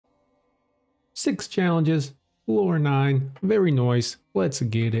6 challenges, floor 9, very nice. Let's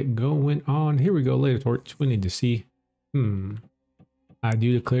get it going on. Here we go, light a torch. We need to see. I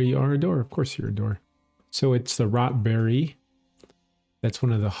do declare you are a door. Of course you're a door. So it's the rot berry. That's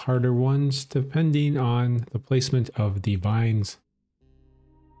one of the harder ones, depending on the placement of the vines.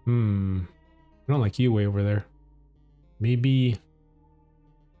 I don't like you way over there. Maybe...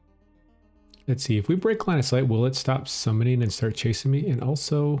 Let's see, if we break line of sight, will it stop summoning and start chasing me? And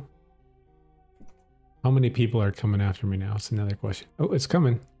also, how many people are coming after me now? It's another question. Oh, it's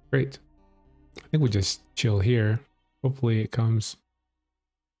coming. Great. I think we just chill here. Hopefully it comes.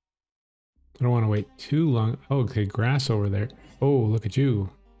 I don't want to wait too long. Oh, okay, grass over there. Oh, look at you.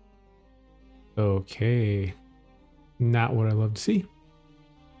 Okay. Not what I love to see.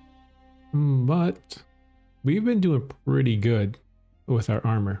 But we've been doing pretty good with our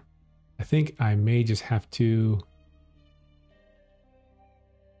armor. I think I may just have to...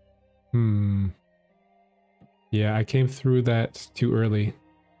 Yeah, I came through that too early.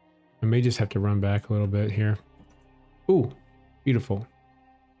 I may just have to run back a little bit here. Ooh, beautiful.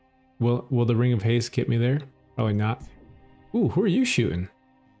 Will the Ring of Haste get me there? Probably not. Ooh, who are you shooting?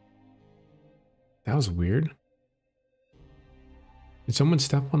 That was weird. Did someone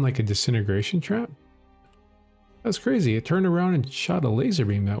step on like a disintegration trap? That's crazy. It turned around and shot a laser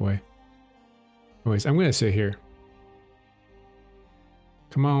beam that way. Anyways, I'm gonna sit here.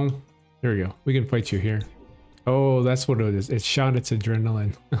 Come on. There we go. We can fight you here. Oh, that's what it is. It shot its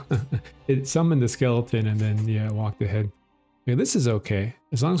adrenaline. It summoned the skeleton and then, yeah, walked ahead. Okay, this is okay.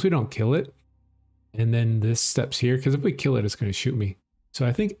 As long as we don't kill it. And then this steps here, because if we kill it, it's going to shoot me. So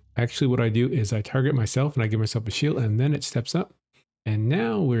I think actually what I do is I target myself and I give myself a shield and then it steps up. And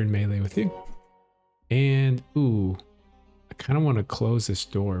now we're in melee with you. And, ooh, I kind of want to close this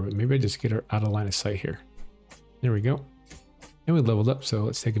door, but maybe I just get her out of line of sight here. There we go. And we leveled up, so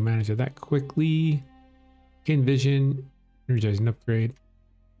let's take advantage of that quickly. Gain vision, energizing upgrade.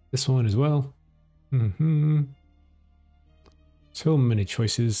 This one as well. So many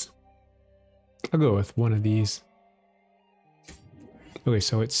choices. I'll go with one of these. Okay,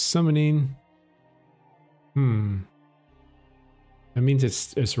 so it's summoning. That means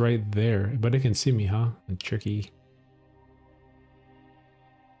it's right there, but it can see me, huh? Tricky.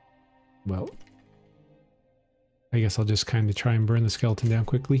 Well, I guess I'll just kind of try and burn the skeleton down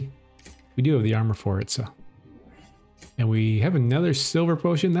quickly. We do have the armor for it, so. And we have another silver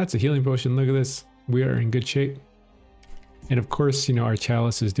potion. That's a healing potion. Look at this. We are in good shape. And of course, you know, our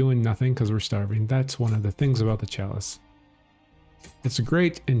chalice is doing nothing because we're starving. That's one of the things about the chalice. It's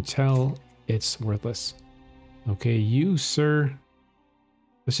great until it's worthless. Okay, you, sir.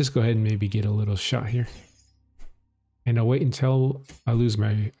 Let's just go ahead and maybe get a little shot here. And I'll wait until I lose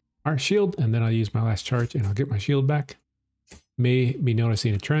my shield, and then I'll use my last charge and I'll get my shield back. May be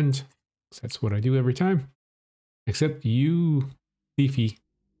noticing a trend. That's what I do every time. Except you, thiefy.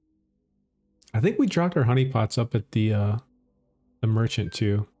 I think we dropped our honeypots up at the merchant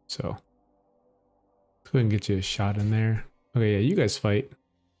too, so let's go ahead and get you a shot in there. Okay, yeah, you guys fight.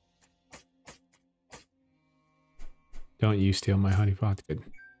 Don't you steal my honeypot. Good.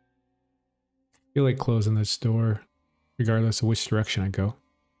 I feel like closing this door, regardless of which direction I go.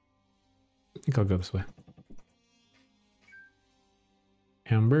 I think I'll go this way.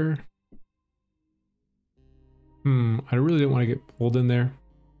 Amber. I really don't want to get pulled in there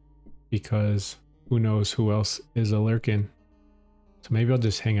because who knows who else is lurking. So maybe I'll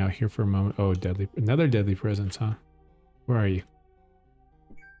just hang out here for a moment. Oh, another deadly presence, huh? Where are you?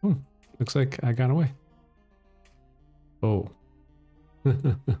 Oh, looks like I got away. Oh.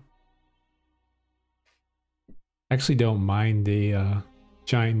 Actually don't mind the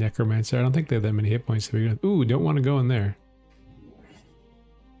giant necromancer. I don't think they have that many hit points to begin with. Ooh, don't want to go in there.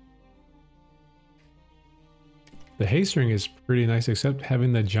 The haste ring is pretty nice, except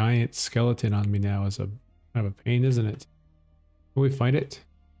having the giant skeleton on me now is a kind of a pain, isn't it? Can we fight it?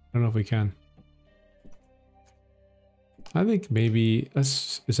 I don't know if we can. I think maybe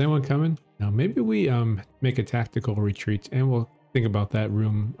is anyone coming? No, maybe we make a tactical retreat and we'll think about that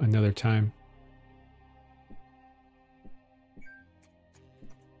room another time.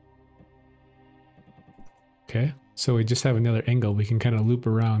 Okay, so we just have another angle. We can kind of loop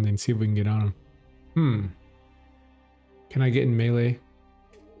around and see if we can get on him. Can I get in melee?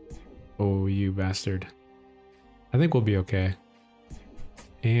 Oh, you bastard. I think we'll be okay.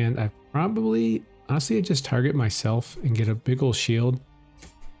 And I probably, honestly, I just target myself and get a big ol' shield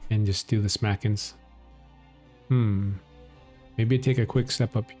and just do the smackins. Maybe take a quick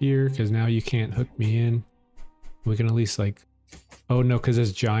step up here because now you can't hook me in. We can at least like, oh no, because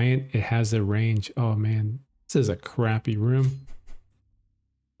it's giant, it has the range. Oh man, this is a crappy room.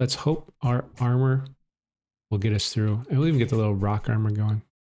 Let's hope our armor will get us through. And we'll even get the little rock armor going.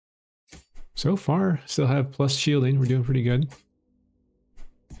 So far, still have plus shielding. We're doing pretty good.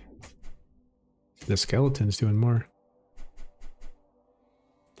 The skeleton's doing more.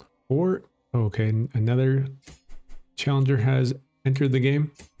 Okay, another challenger has entered the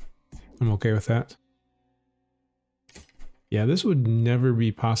game. I'm okay with that. Yeah, this would never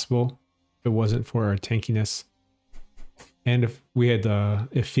be possible if it wasn't for our tankiness. And if we had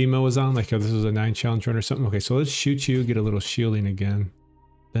if FEMA was on, like if this was a 9 challenge run or something. Okay, so let's shoot you, get a little shielding again.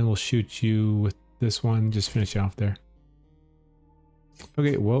 Then we'll shoot you with this one, just finish you off there.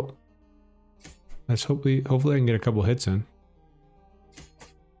 Okay, well, let's hopefully I can get a couple hits in.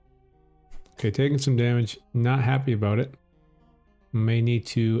 Okay, taking some damage, not happy about it. May need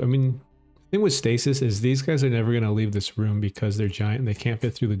to, I mean, the thing with stasis is these guys are never going to leave this room because they're giant and they can't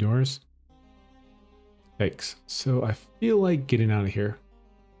fit through the doors. Yikes. So I feel like getting out of here.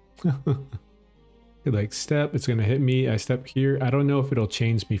 Like step, it's going to hit me. I step here. I don't know if it'll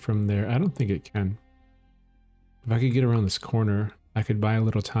change me from there. I don't think it can. If I could get around this corner, I could buy a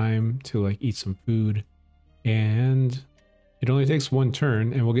little time to like eat some food. And it only takes 1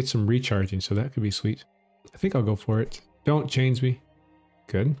 turn and we'll get some recharging. So that could be sweet. I think I'll go for it. Don't change me.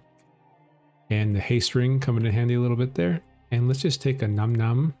 Good. And the haste ring coming in handy a little bit there. And let's just take a num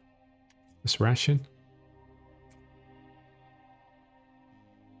num. This ration.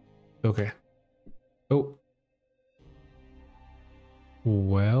 Okay. Oh.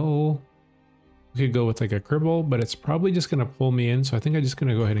 Well, we could go with like a cribble, but it's probably just going to pull me in. So I think I'm just going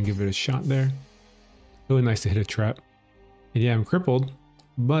to go ahead and give it a shot there. Really nice to hit a trap. And yeah, I'm crippled,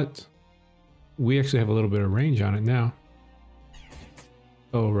 but we actually have a little bit of range on it now.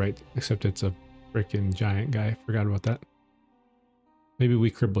 Oh, right. Except it's a freaking giant guy. Forgot about that. Maybe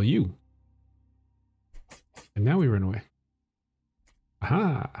we cripple you. And now we run away.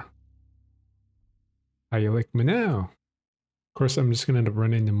 Aha! How you like me now? Of course, I'm just going to end up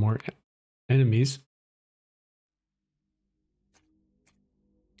running into more enemies.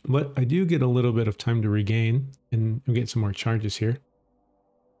 But I do get a little bit of time to regain and get some more charges here.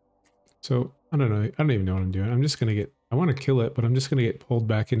 So, I don't know. I don't even know what I'm doing. I'm just going to get... I want to kill it, but I'm just going to get pulled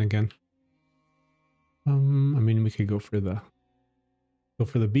back in again. I mean, we could go for the... Go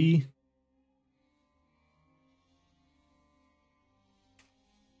for the B.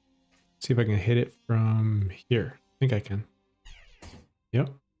 See if I can hit it from here. I think I can. Yep.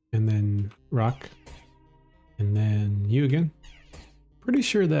 And then rock. And then you again. Pretty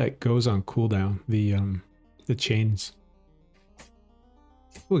sure that goes on cooldown. The chains.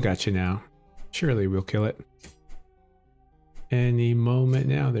 We got you now. Surely we'll kill it. Any moment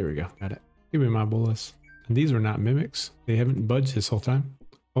now. There we go. Got it. Give me my bullets. And these were not mimics. They haven't budged this whole time.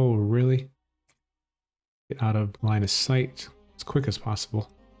 Oh, really? Get out of line of sight as quick as possible.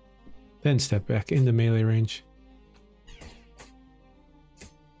 Then step back into melee range.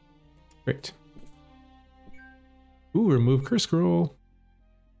 Great. Ooh, remove curse scroll.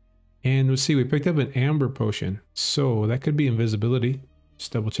 And let's see, we picked up an amber potion. So that could be invisibility.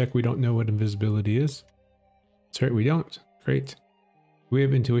 Just double check we don't know what invisibility is. That's right, we don't. Great. Do we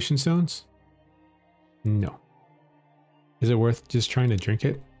have intuition stones? No. Is it worth just trying to drink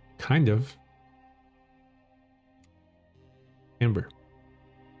it? Kind of. Amber.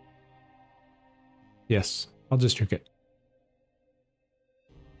 Yes, I'll just drink it.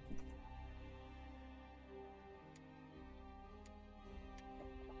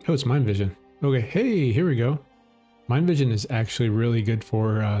 Oh, it's mind vision. Okay, hey, here we go. Mind vision is actually really good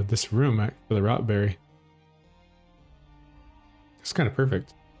for this room, for the rot berry. It's kind of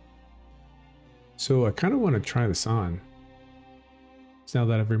perfect. So I kind of want to try this on. It's now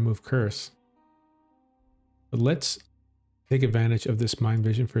that I've removed curse. But let's take advantage of this mind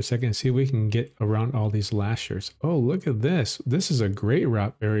vision for a second and see if we can get around all these lashers. Oh, look at this. This is a great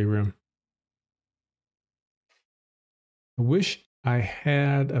rot berry room. I wish I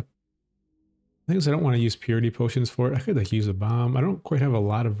had a... Things I don't want to use purity potions for it. I could like use a bomb. I don't quite have a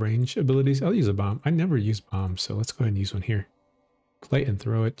lot of range abilities. I'll use a bomb. I never use bombs, so let's go ahead and use one here. Light and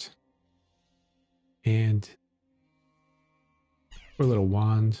throw it. And for a little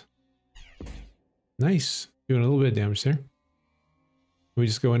wand. Nice. Doing a little bit of damage there. Can we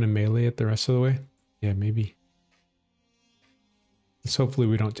just go in and melee it the rest of the way? Yeah, maybe. Let's hopefully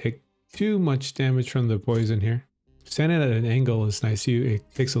we don't take too much damage from the poison here. Standing at an angle is nice. It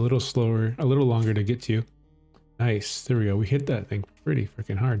takes a little slower, a little longer to get to you. Nice. There we go. We hit that thing pretty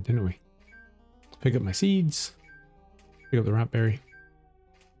freaking hard, didn't we? Pick up my seeds. Pick up the rot berry.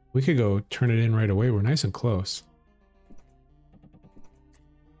 We could go turn it in right away. We're nice and close.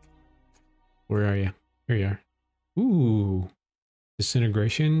 Where are you? Here you are. Ooh.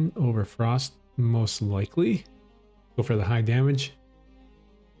 Disintegration over frost, most likely. Go for the high damage.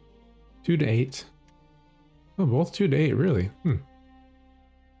 2 to 8. Oh, both 2 to 8, really?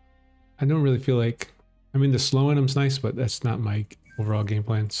 I don't really feel like... I mean, the slow enum's nice, but that's not my overall game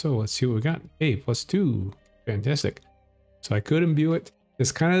plan. So let's see what we got. Hey, +2. Fantastic. So I could imbue it.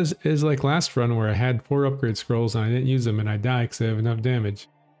 This kind of is like last run where I had 4 upgrade scrolls and I didn't use them and I die because I have enough damage.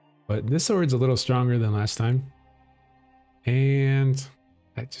 But this sword's a little stronger than last time. And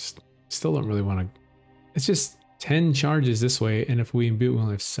I just still don't really want to... It's just 10 charges this way, and if we imbue, we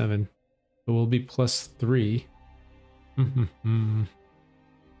only have 7. So we'll be +3.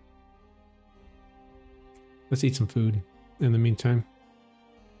 Let's eat some food in the meantime.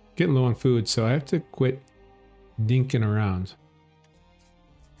 Getting low on food, so I have to quit dinking around.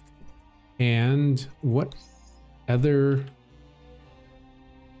 And what other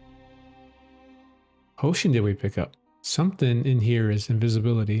potion did we pick up? Something in here is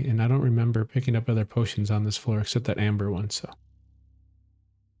invisibility, and I don't remember picking up other potions on this floor except that amber one, so.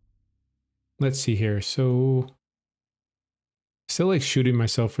 Let's see here. So, still like shooting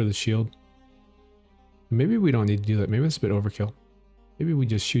myself for the shield. Maybe we don't need to do that. Maybe it's a bit overkill. Maybe we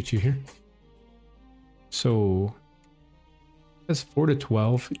just shoot you here. So, that's 4 to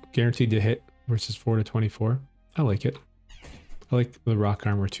 12, guaranteed to hit versus 4 to 24. I like it. I like the rock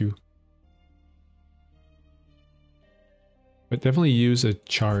armor too. But definitely use a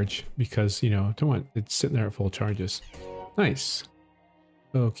charge because, you know, don't want it sitting there at full charges. Nice.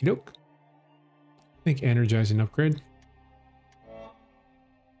 Okie doke. I think energizing upgrade.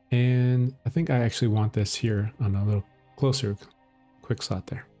 And I think I actually want this here on a little closer quick slot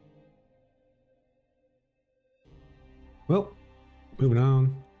there. Well, moving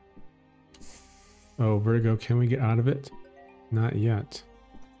on. Oh, vertigo, can we get out of it? Not yet.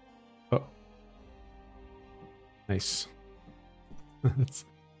 Oh. Nice. That's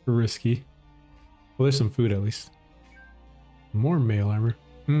risky. Well, there's some food at least. More mail armor.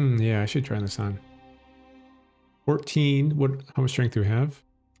 Yeah, I should try this on. 14. What? How much strength do we have?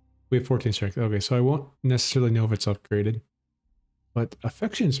 We have 14 strength. Okay, so I won't necessarily know if it's upgraded. But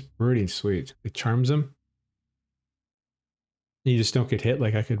affection's pretty sweet. It charms them. You just don't get hit.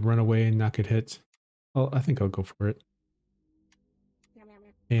 Like I could run away and not get hit. Well, I think I'll go for it.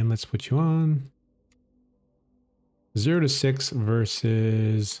 And let's put you on. 0 to 6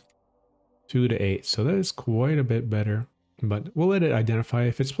 versus 2 to 8. So that is quite a bit better. But we'll let it identify.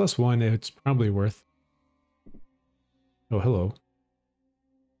 If it's +1, it's probably worth. Oh, hello.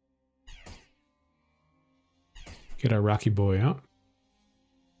 Get our Rocky boy out.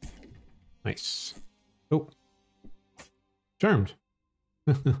 Nice. Oh. Charmed.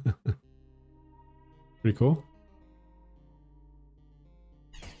 Pretty cool.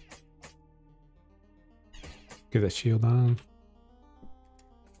 Get that shield on.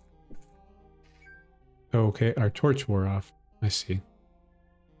 Okay, our torch wore off. I see.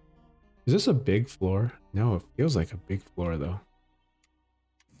 Is this a big floor? No, it feels like a big floor though.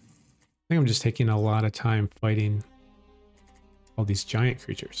 I think I'm just taking a lot of time fighting all these giant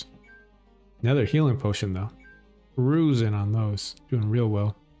creatures. Another healing potion though. Cruising on those. Doing real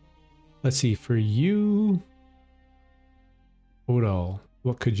well. Let's see, for you... Odal,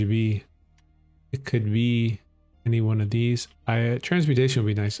 what could you be? It could be any one of these. Transmutation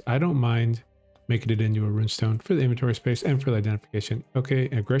would be nice. I don't mind making it into a runestone for the inventory space and for the identification. Okay,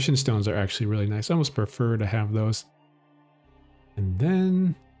 aggression stones are actually really nice. I almost prefer to have those. And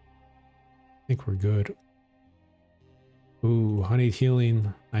then I think we're good. Ooh, honeyed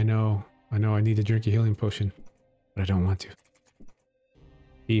healing. I know I need to drink a healing potion, but I don't want to.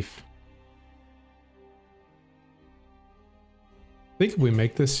 Beef. I think if we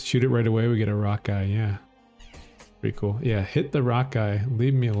make this, shoot it right away, we get a rock guy. Yeah. Pretty cool. Yeah, hit the rock guy.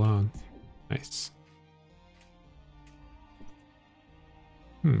 Leave me alone. Nice.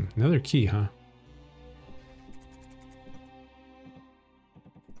 Another key, huh?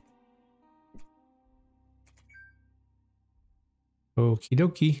 Okie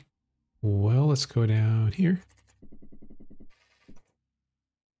dokie. Well, let's go down here.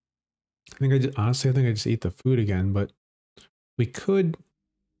 Honestly, I think I just eat the food again, but we could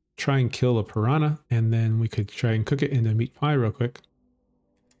try and kill a piranha, and then we could try and cook it in the meat pie real quick.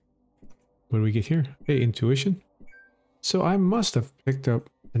 What do we get here? Hey, intuition. So I must have picked up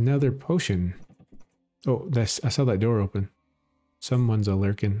another potion. Oh, I saw that door open. Someone's a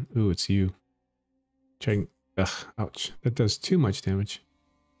lurking. Ooh, it's you. Trying. Ugh, ouch. That does too much damage.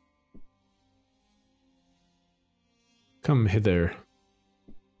 Come hither.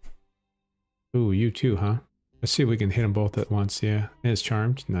 Ooh, you too, huh? Let's see if we can hit them both at once. Yeah, and it's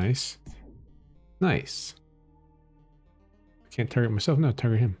charmed. Nice. Nice. Can't target myself. No,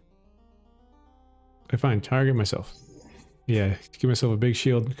 target him. Okay, fine. Target myself. Yeah, give myself a big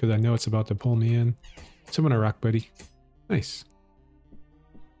shield because I know it's about to pull me in. Summon a rock buddy. Nice.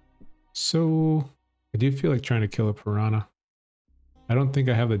 So, I do feel like trying to kill a piranha. I don't think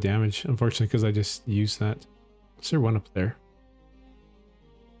I have the damage, unfortunately, because I just used that. Is there one up there?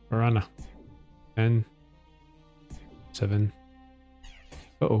 Piranha. 10. 7.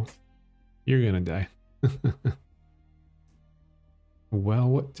 Uh-oh. You're gonna die. Well,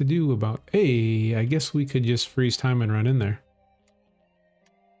 what to do about... Hey, I guess we could just freeze time and run in there.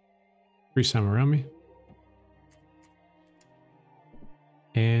 Freeze time around me.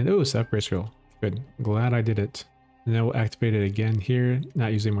 And, oh, it's the upgrade scroll. Good. Glad I did it. And then we'll activate it again here,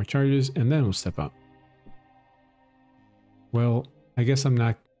 not using more charges, and then we'll step up. Well, I guess I'm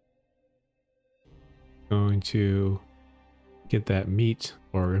not going to get that meat,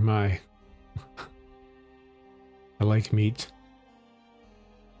 or am I? I like meat.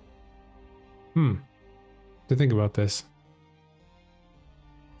 To think about this.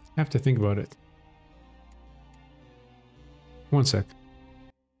 I have to think about it. One sec.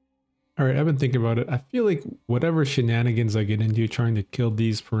 Alright, I've been thinking about it. I feel like whatever shenanigans I get into trying to kill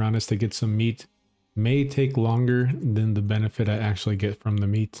these piranhas to get some meat may take longer than the benefit I actually get from the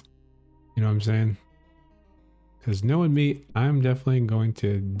meat. You know what I'm saying? Because knowing me, I'm definitely going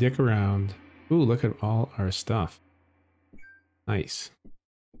to dick around. Ooh, look at all our stuff. Nice.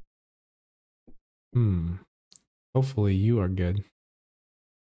 Hopefully you are good.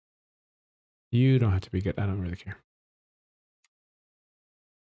 You don't have to be good. I don't really care.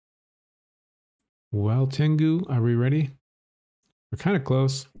 Well, Tengu, are we ready? We're kind of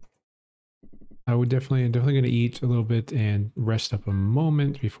close. I would definitely going to eat a little bit and rest up a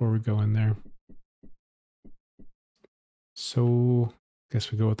moment before we go in there. So, I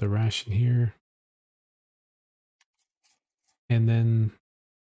guess we go with the ration here. And then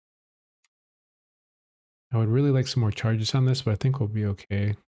I would really like some more charges on this, but I think we'll be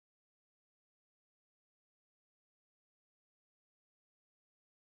okay.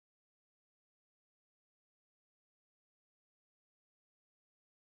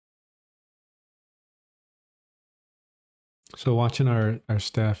 So watching our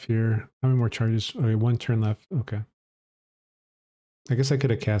staff here. How many more charges? Okay, 1 turn left. Okay. I guess I could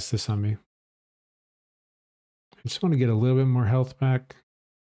have cast this on me. I just want to get a little bit more health back.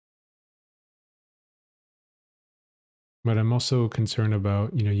 But I'm also concerned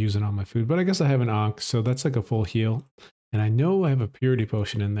about, you know, using all my food. But I guess I have an Ankh, so that's like a full heal. And I know I have a purity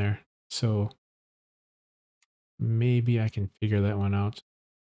potion in there. So maybe I can figure that one out.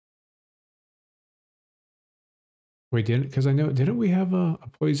 Wait, because I know, didn't we have a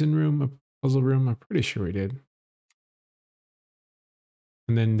poison room, a puzzle room? I'm pretty sure we did.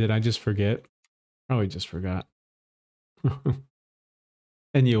 And then did I just forget? Probably just forgot.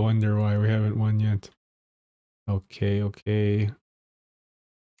 And you wonder why we haven't won yet. Okay, okay.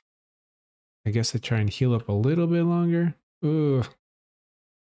 I guess I try and heal up a little bit longer. Ugh.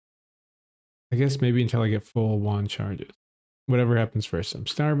 I guess maybe until I get full wand charges. Whatever happens first. I'm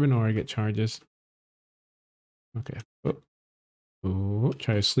starving or I get charges. Okay. Oh,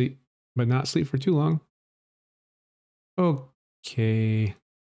 try to sleep, but not sleep for too long. Okay.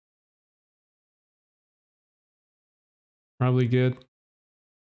 Probably good.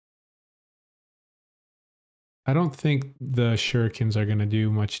 I don't think the shurikens are going to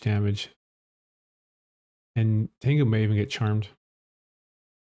do much damage. And Tengu may even get charmed.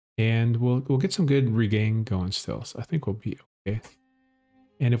 And we'll get some good regain going still. So I think we'll be okay.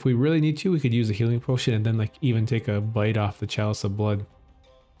 And if we really need to, we could use a healing potion and then like even take a bite off the chalice of blood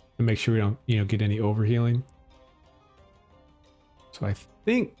to make sure we don't, you know, get any overhealing. So I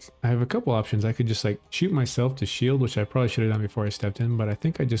think I have a couple options. I could just like shoot myself to shield, which I probably should have done before I stepped in, but I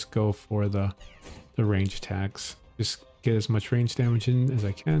think I just go for the range attacks. Just get as much range damage in as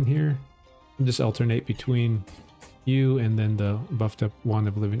I can here. And just alternate between you and then the buffed up Wand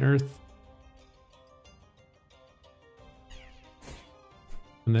of Living Earth.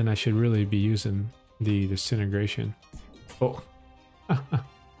 And then I should really be using the disintegration. Oh.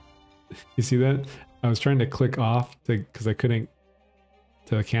 You see that? I was trying to click off because I couldn't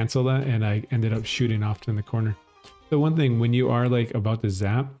to cancel that, and I ended up shooting off in the corner. So one thing, when you are like about to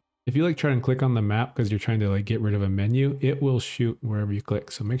zap, if you like try and click on the map because you're trying to like get rid of a menu, it will shoot wherever you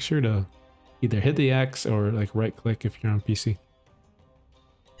click. So make sure to either hit the X or like right click if you're on PC.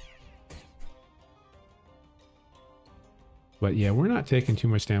 But yeah, we're not taking too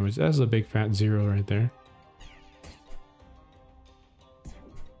much damage. That's a big fat 0 right there.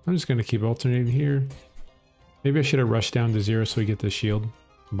 I'm just gonna keep alternating here. Maybe I should have rushed down to 0 so we get the shield,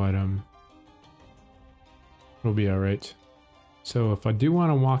 but it'll be all right. So if I do want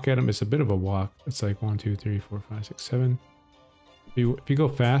to walk at him, it's a bit of a walk. It's like 1, 2, 3, 4, 5, 6, 7. If you go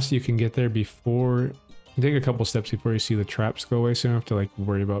fast, you can get there before... You can take a couple steps before you see the traps go away, so you don't have to like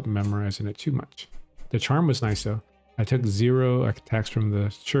worry about memorizing it too much. The charm was nice though. I took 0 attacks from the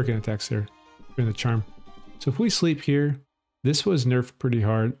shuriken attacks there in the charm. So if we sleep here, this was nerfed pretty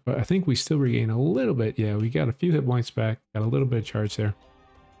hard, but I think we still regain a little bit. Yeah, we got a few hit points back, got a little bit of charge there.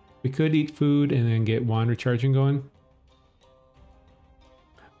 We could eat food and then get wand recharging going.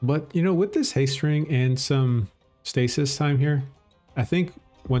 But, you know, with this haste ring and some stasis time here, I think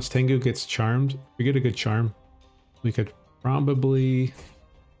once Tengu gets charmed, if we get a good charm, we could probably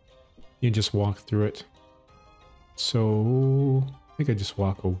just walk through it. So, I think I just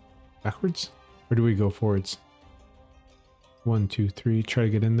walk backwards? Or do we go forwards? 1, 2, 3, try to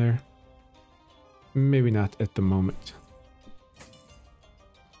get in there. Maybe not at the moment.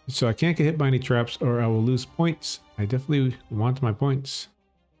 So I can't get hit by any traps or I will lose points. I definitely want my points.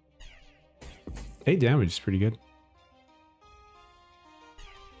 8 damage is pretty good.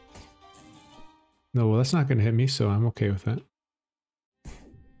 No, well that's not going to hit me, so I'm okay with that.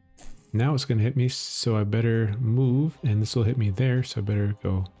 Now it's going to hit me, so I better move, and this will hit me there, so I better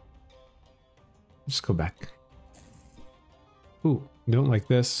go... Just go back. Ooh, don't like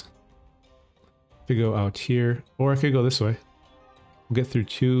this. I could go out here, or I could go this way. We'll get through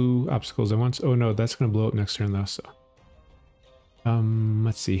 2 obstacles at once. Oh no, that's going to blow up next turn though, so...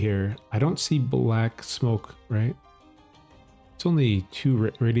 let's see here. I don't see black smoke, right? It's only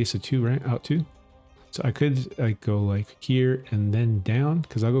 2 radius of 2, right? Out 2. So I could go like here and then down,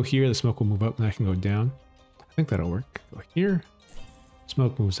 because I'll go here, the smoke will move up and I can go down. I think that'll work. Go here,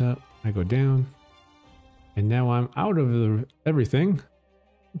 smoke moves up, I go down. And now I'm out of everything.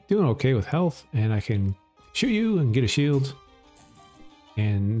 Doing okay with health, and I can shoot you and get a shield.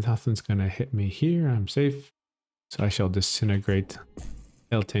 And nothing's gonna hit me here, I'm safe. So I shall disintegrate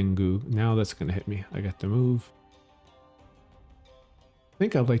El Tengu. Now that's gonna hit me. I got to move. I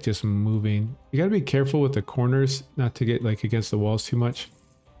think I like just moving. You gotta be careful with the corners, not to get like against the walls too much,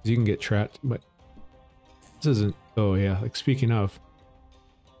 because you can get trapped. But this isn't. Oh yeah, like speaking of.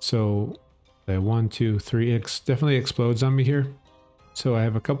 So the 1, 2, 3, it definitely explodes on me here. So I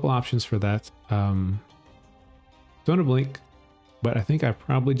have a couple options for that. Don't blink, but I think I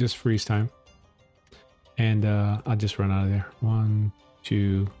probably just freeze time. And I'll just run out of there. 1,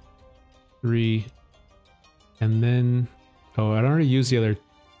 2, 3. And then... Oh, I'd already used the other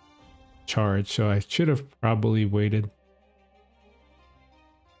charge, so I should have probably waited.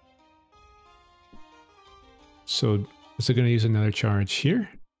 So, is it going to use another charge here?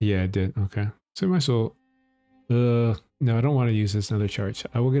 Yeah, it did. Okay. So I might as well... no, I don't want to use this another charge.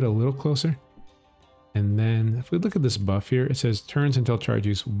 I will get a little closer. And then, if we look at this buff here, it says turns until charge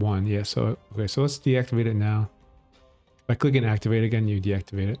use 1. Yeah, so, okay, so let's deactivate it now. If I click and activate again, you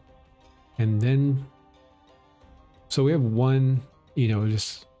deactivate it. And then... So we have 1, you know,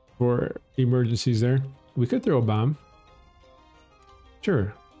 just for emergencies there. We could throw a bomb.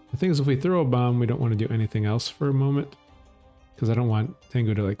 Sure. The thing is, if we throw a bomb, we don't want to do anything else for a moment. Because I don't want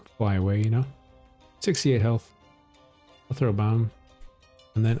Tengu to, like, fly away, you know? 68 health. I'll throw a bomb.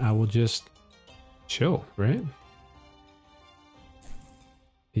 And then I will just chill, right?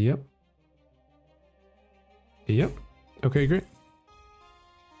 Yep. Yep. Okay, great.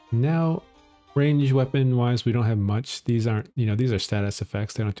 Now... Range weapon wise, we don't have much. These aren't, you know, these are status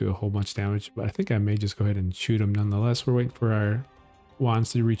effects. They don't do a whole bunch of damage, but I think I may just go ahead and shoot them nonetheless. We're waiting for our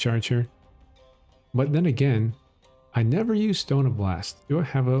wands to recharge here. But then again, I never use Stone of Blast. Do I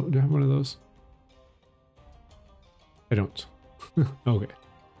have one of those? I don't. Okay.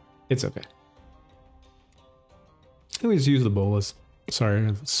 It's okay. Let me just use the bolas. Sorry,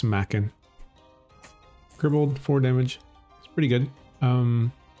 I'm smacking. Crippled, 4 damage. It's pretty good.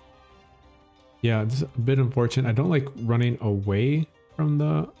 Yeah, this is a bit unfortunate. I don't like running away from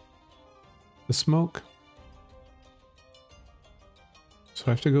the smoke. So I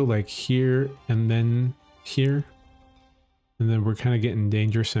have to go like here and then here. And then we're kind of getting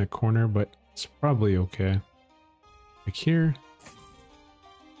dangerous in a corner, but it's probably okay. Like here.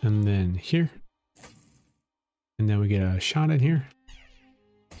 And then here. And then we get a shot in here.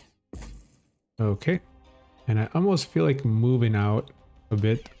 Okay. And I almost feel like moving out a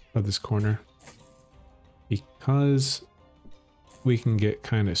bit of this corner. Because we can get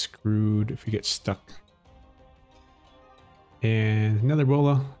kind of screwed if we get stuck. And another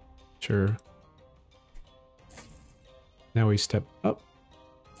bola. Sure. Now we step up.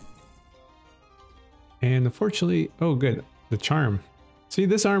 And unfortunately, oh good, the charm. See,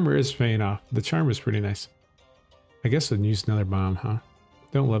 this armor is paying off. The charm is pretty nice. I guess I'd use another bomb, huh?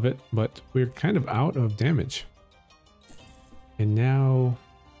 Don't love it, but we're kind of out of damage. And now,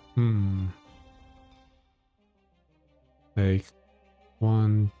 like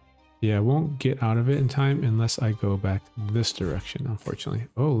one, yeah, I won't get out of it in time unless I go back this direction, unfortunately.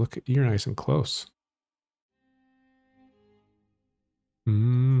 Oh, look, you're nice and close. I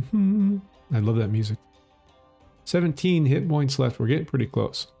love that music. 17 hit points left. We're getting pretty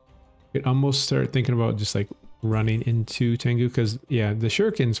close. Could almost start thinking about just like running into Tengu because, yeah, the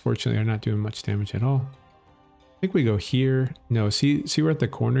shurikens fortunately are not doing much damage at all. I think we go here. No, see we're at the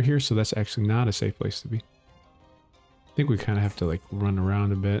corner here, so that's actually not a safe place to be. I think we kind of have to like run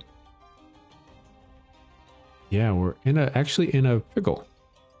around a bit. Yeah, we're actually in a pickle.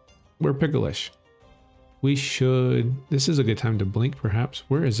 We're pickle-ish. We should, this is a good time to blink perhaps.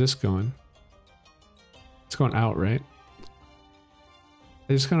 Where is this going? It's going out, right?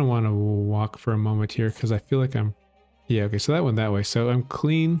 I just kind of want to walk for a moment here because I feel like I'm, yeah, okay, so that went that way. So I'm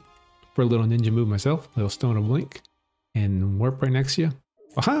clean for a little ninja move myself, little stone of blink, and warp right next to you.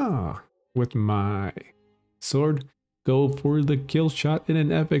 Aha! With my sword, go for the kill shot in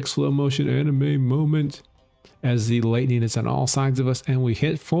an epic slow motion anime moment as the lightning is on all sides of us and we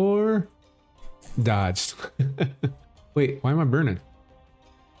hit for dodged. Wait, why am I burning?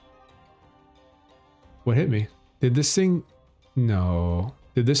 What hit me? Did this thing, no.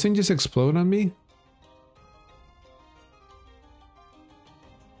 Did this thing just explode on me?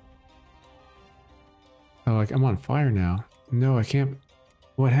 Oh, like I'm on fire now. No, I can't.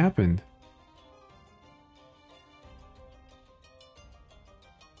 What happened?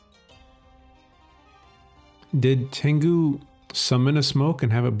 Did Tengu summon a smoke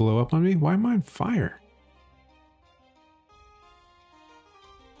and have it blow up on me? Why am I on fire?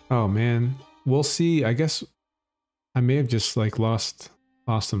 Oh man, we'll see. I guess I may have just like lost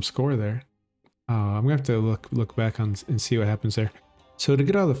some score there. I'm gonna have to look back on and see what happens there. So to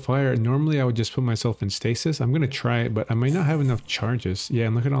get out of the fire, normally I would just put myself in stasis. I'm gonna try it, but I might not have enough charges. Yeah,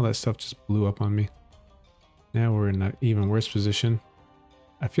 and look at all that stuff just blew up on me. Now we're in an even worse position.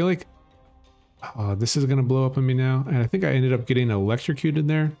 I feel like this is gonna blow up on me now, and I think I ended up getting electrocuted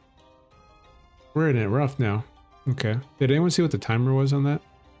there. We're in it rough now. Okay. Did anyone see what the timer was on that?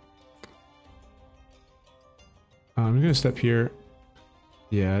 I'm gonna step here.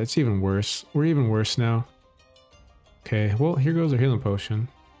 Yeah, it's even worse. We're even worse now. Okay, well, here goes our healing potion.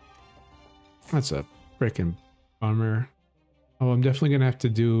 That's a freaking bummer. Oh, I'm definitely gonna have to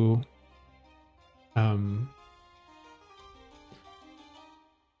do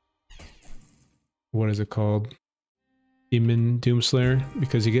what is it called? Demon Doomslayer,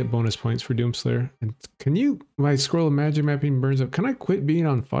 because you get bonus points for Doomslayer. And can you, my scroll of magic mapping burns up. Can I quit being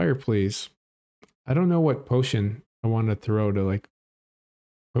on fire, please? I don't know what potion I want to throw to like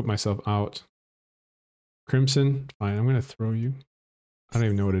put myself out. Crimson, fine, I'm gonna throw you. I don't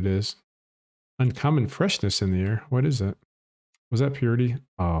even know what it is. Uncommon freshness in the air. What is it? Was that purity?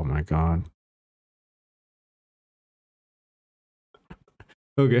 Oh my god.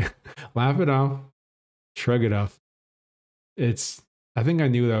 Okay, laugh it off. Shrug it off. It's, I think I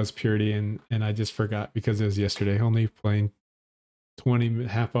knew that was purity and I just forgot because it was yesterday. Only playing 20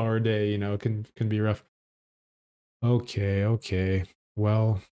 half-hour a day, you know, can be rough. Okay.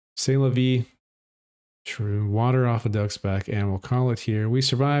 Well, c'est la vie. True. Water off a duck's back, and we'll call it here. We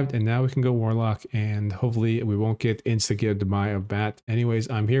survived, and now we can go Warlock, and hopefully we won't get insta-goodbye of Bat. Anyways,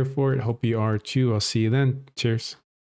 I'm here for it. Hope you are too. I'll see you then. Cheers.